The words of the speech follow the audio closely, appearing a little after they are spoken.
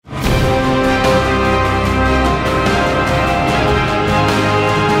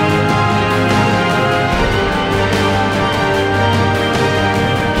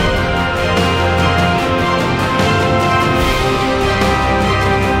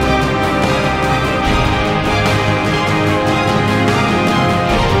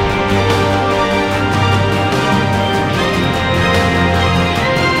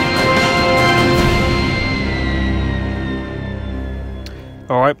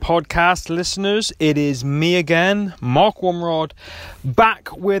podcast listeners. It is me again, Mark Wormrod,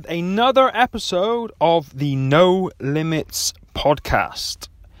 back with another episode of the No Limits podcast.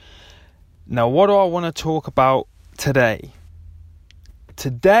 Now, what do I want to talk about today?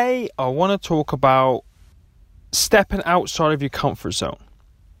 Today, I want to talk about stepping outside of your comfort zone.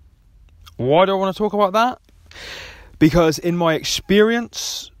 Why do I want to talk about that? Because in my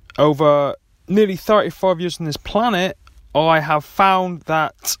experience over nearly 35 years on this planet, I have found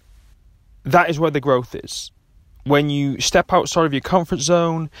that is where the growth is. When you step outside of your comfort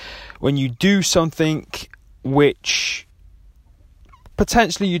zone, when you do something which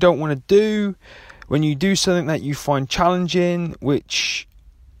potentially you don't want to do, when you do something that you find challenging, which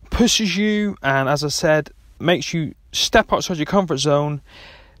pushes you, and as I said, makes you step outside your comfort zone,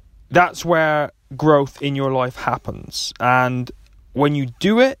 that's where growth in your life happens. And when you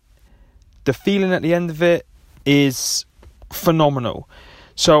do it, the feeling at the end of it is phenomenal.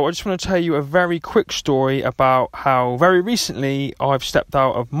 So I just want to tell you a very quick story about how very recently I've stepped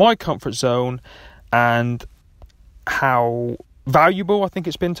out of my comfort zone and how valuable I think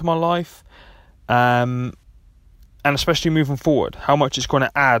it's been to my life, and especially moving forward, how much it's going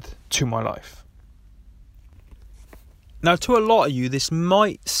to add to my life. Now, to a lot of you, this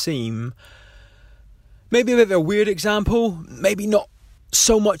might seem maybe a bit of a weird example, maybe not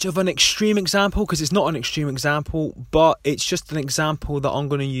so much of an extreme example, because it's not an extreme example, but it's just an example that I'm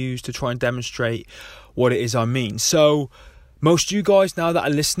going to use to try and demonstrate what it is I mean. So most of you guys now that are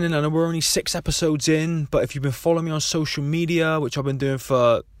listening, I know we're only 6 episodes in, but if you've been following me on social media, which I've been doing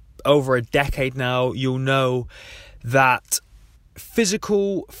for over a decade now, you'll know that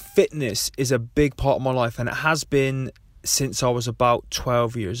physical fitness is a big part of my life, and it has been since I was about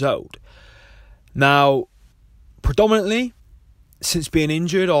 12 years old. Now, predominantly, since being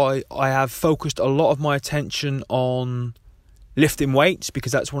injured, I have focused a lot of my attention on lifting weights,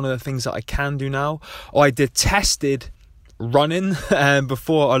 because that's one of the things that I can do now. I detested running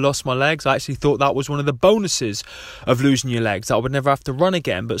before I lost my legs. I actually thought that was one of the bonuses of losing your legs, that I would never have to run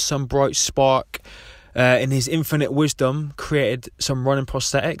again. But some bright spark in his infinite wisdom created some running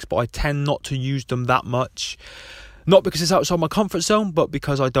prosthetics, but I tend not to use them that much. Not because it's outside my comfort zone, but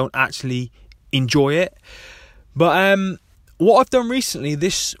because I don't actually enjoy it. But what I've done recently,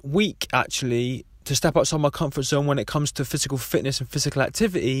 this week actually, to step outside my comfort zone when it comes to physical fitness and physical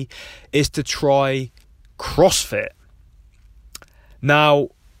activity, is to try CrossFit. Now,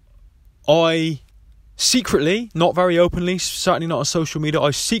 I secretly, not very openly, certainly not on social media,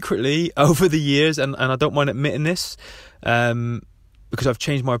 I secretly, over the years, and I don't mind admitting this, because I've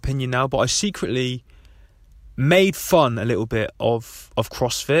changed my opinion now, but I secretly made fun a little bit of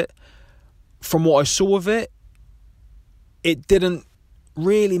CrossFit. From what I saw of it, it didn't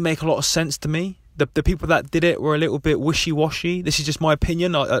really make a lot of sense to me. The people that did it were a little bit wishy-washy. This is just my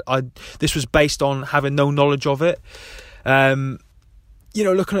opinion. This was based on having no knowledge of it.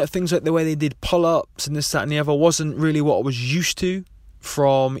 Looking at things like the way they did pull-ups and this, that and the other wasn't really what I was used to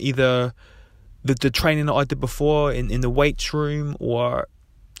from either the training that I did before in the weights room or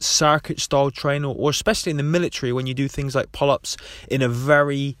circuit-style training, or especially in the military when you do things like pull-ups in a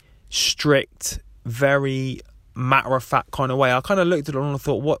very strict, very matter-of-fact kind of way. I kind of looked at it and I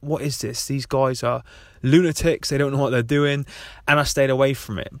thought, what is this? These guys are lunatics. They don't know what they're doing. And I stayed away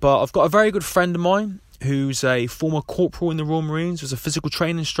from it. But I've got a very good friend of mine who's a former corporal in the Royal Marines, was a physical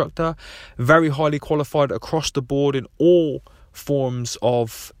training instructor, very highly qualified across the board in all forms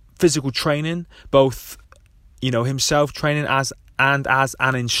of physical training, both, himself training as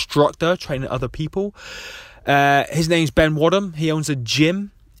an instructor, training other people. His name's Ben Wadham. He owns a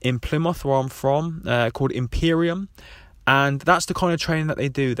gym in Plymouth, where I'm from, called Imperium, and that's the kind of training that they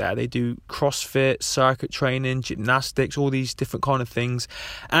do there. They do CrossFit, circuit training, gymnastics, all these different kind of things.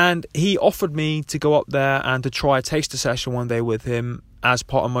 And he offered me to go up there and to try a taster session one day with him as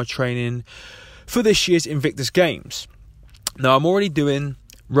part of my training for this year's Invictus Games. Now, I'm already doing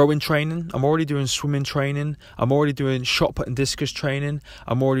rowing training, I'm already doing swimming training, I'm already doing shot put and discus training,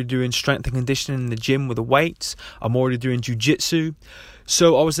 I'm already doing strength and conditioning in the gym with the weights, I'm already doing jiu-jitsu.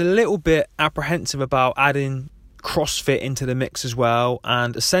 So I was a little bit apprehensive about adding CrossFit into the mix as well,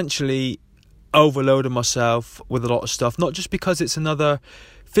 and essentially overloaded myself with a lot of stuff, not just because it's another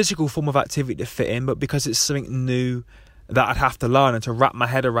physical form of activity to fit in, but because it's something new that I'd have to learn and to wrap my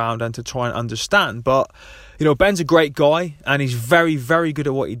head around and to try and understand. But Ben's a great guy and he's very, very good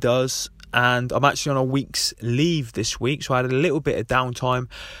at what he does, and I'm actually on a week's leave this week, so I had a little bit of downtime.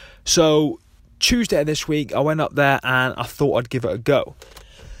 So Tuesday of this week, I went up there and I thought I'd give it a go.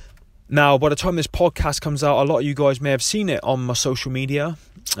 Now, by the time this podcast comes out, a lot of you guys may have seen it on my social media,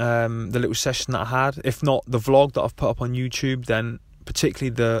 the little session that I had. If not the vlog that I've put up on YouTube, then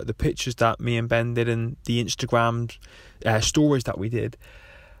particularly the pictures that me and Ben did and the Instagram stories that we did.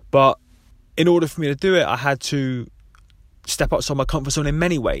 But in order for me to do it, I had to step outside my comfort zone in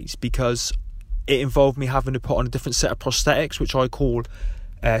many ways, because it involved me having to put on a different set of prosthetics, which I call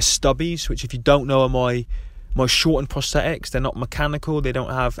stubbies, which, if you don't know, are my shortened prosthetics. They're not mechanical, they don't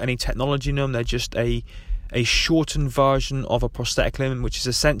have any technology in them, they're just a shortened version of a prosthetic limb, which is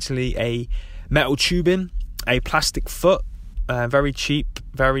essentially a metal tubing, a plastic foot, very cheap,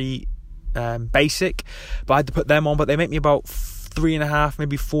 very basic, but I had to put them on. But they make me about 3.5,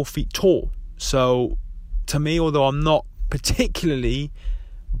 maybe 4 feet tall. So to me, although I'm not particularly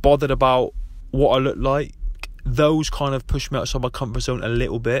bothered about what I look like, those kind of push me outside my comfort zone a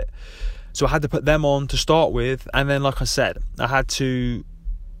little bit. So I had to put them on to start with, and then, like I said, I had to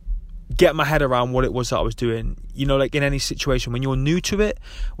get my head around what it was that I was doing. You know, like in any situation, when you're new to it,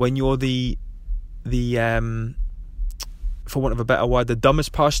 when you're the for want of a better word, the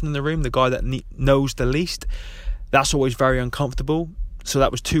dumbest person in the room, the guy that knows the least, that's always very uncomfortable. So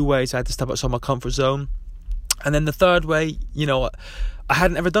that was 2 ways I had to step outside my comfort zone. And then the third way, you know, I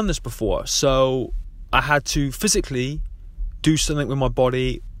hadn't ever done this before, so I had to physically do something with my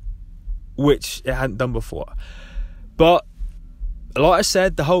body which it hadn't done before. But like I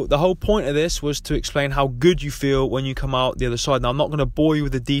said, the whole point of this was to explain how good you feel when you come out the other side. Now, I'm not going to bore you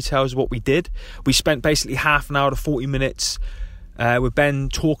with the details of what we did. We spent basically half an hour to 40 minutes with Ben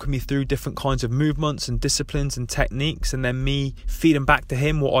talking me through different kinds of movements and disciplines and techniques, and then me feeding back to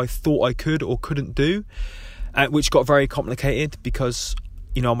him what I thought I could or couldn't do, which got very complicated because,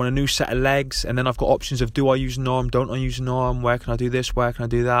 you know, I'm on a new set of legs, and then I've got options of, do I use an arm, don't I use an arm, where can I do this, where can I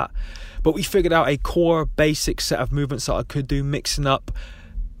do that. But we figured out a core basic set of movements that I could do, mixing up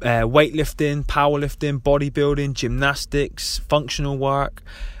weightlifting, powerlifting, bodybuilding, gymnastics, functional work.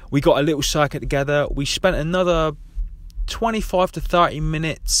 We got a little circuit together. We spent another 25 to 30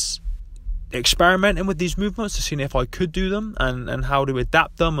 minutes experimenting with these movements to see if I could do them and how to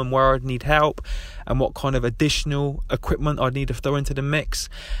adapt them and where I'd need help and what kind of additional equipment I'd need to throw into the mix.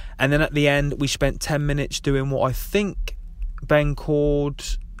 And then at the end, we spent 10 minutes doing what I think Ben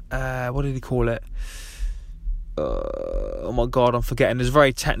called, what did he call it? Oh my God, I'm forgetting. There's a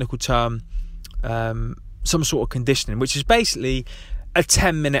very technical term, some sort of conditioning, which is basically a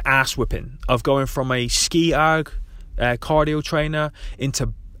 10-minute ass whipping of going from a ski erg cardio trainer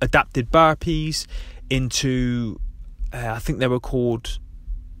into adapted burpees, into I think they were called,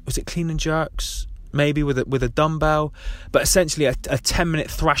 was it clean and jerks, maybe with a dumbbell, but essentially a 10-minute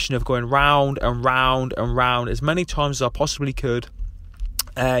thrashing of going round and round and round as many times as I possibly could,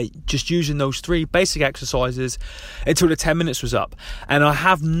 just using those 3 basic exercises until the 10 minutes was up. And I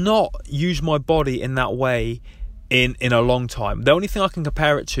have not used my body in that way in a long time. The only thing I can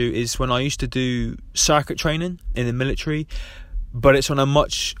compare it to is when I used to do circuit training in the military, but it's on a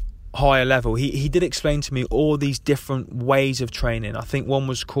much higher level. He did explain to me all these different ways of training. I think one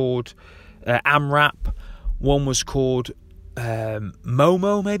was called AMRAP, one was called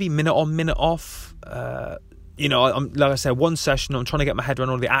MOMO, maybe minute on, minute off. You know, like I said, one session, I'm trying to get my head around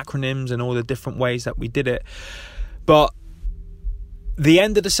all the acronyms and all the different ways that we did it. But the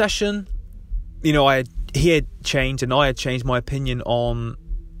end of the session, you know, he had changed and I had changed my opinion on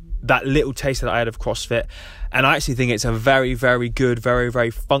that little taste that I had of CrossFit, and I actually think it's a very, very good, very, very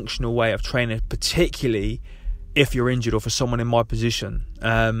functional way of training, particularly if you're injured or for someone in my position.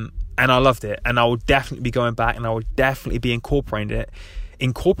 And I loved it, and I will definitely be going back, and I will definitely be incorporating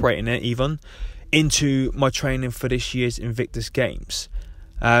it even into my training for this year's Invictus Games.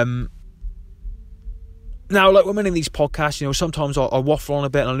 Now, like with many of these podcasts, you know, sometimes I waffle on a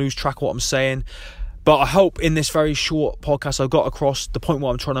bit and I lose track of what I'm saying. But I hope in this very short podcast I got across the point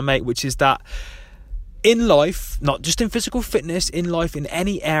what I'm trying to make, which is that in life, not just in physical fitness, in life, in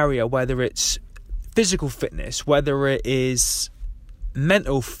any area, whether it's physical fitness, whether it is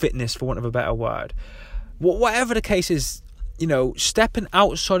mental fitness, for want of a better word, whatever the case is, you know, stepping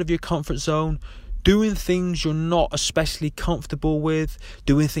outside of your comfort zone, doing things you're not especially comfortable with,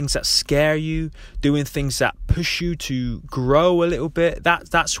 doing things that scare you, doing things that push you to grow a little bit,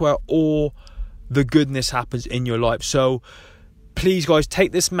 that's where all the goodness happens in your life. So please, guys,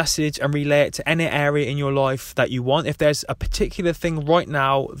 take this message and relay it to any area in your life that you want. If there's a particular thing right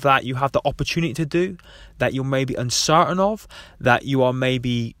now that you have the opportunity to do, that you're maybe uncertain of, that you are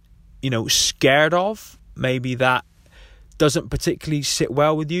maybe, you know, scared of, maybe that doesn't particularly sit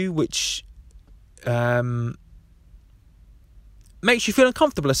well with you, which makes you feel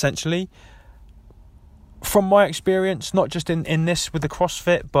uncomfortable, essentially. From my experience, not just in this with the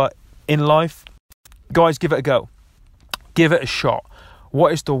CrossFit, but in life, guys, give it a go. Give it a shot.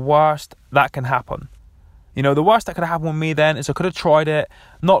 What is the worst that can happen? You know, the worst that could have happened with me then is I could have tried it,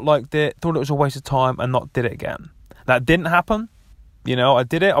 not liked it, thought it was a waste of time, and not did it again. That didn't happen. You know, I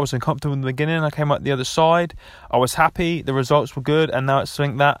did it. I was uncomfortable in the beginning. I came out the other side. I was happy. The results were good. And now it's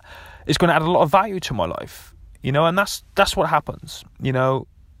something that is going to add a lot of value to my life. You know, and that's what happens. You know,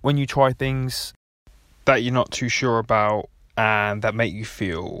 when you try things that you're not too sure about and that make you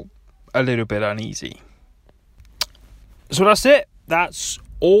feel a little bit uneasy. So that's it. That's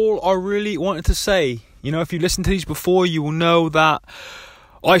all I really wanted to say. You know, if you listened to these before, you will know that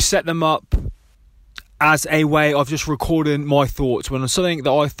I set them up as a way of just recording my thoughts. When something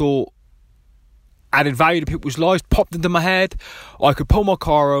that I thought added value to people's lives popped into my head, I could pull my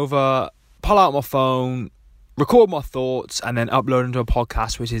car over, pull out my phone, record my thoughts, and then upload into a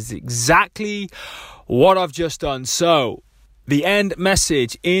podcast, which is exactly what I've just done. So, the end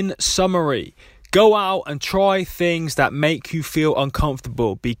message in summary: go out and try things that make you feel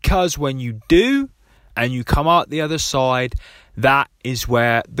uncomfortable, because when you do and you come out the other side, that is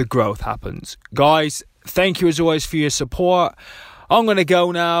where the growth happens. Guys, thank you as always for your support. I'm going to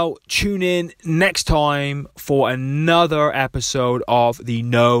go now. Tune in next time for another episode of the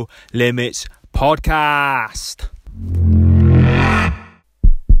No Limits Podcast.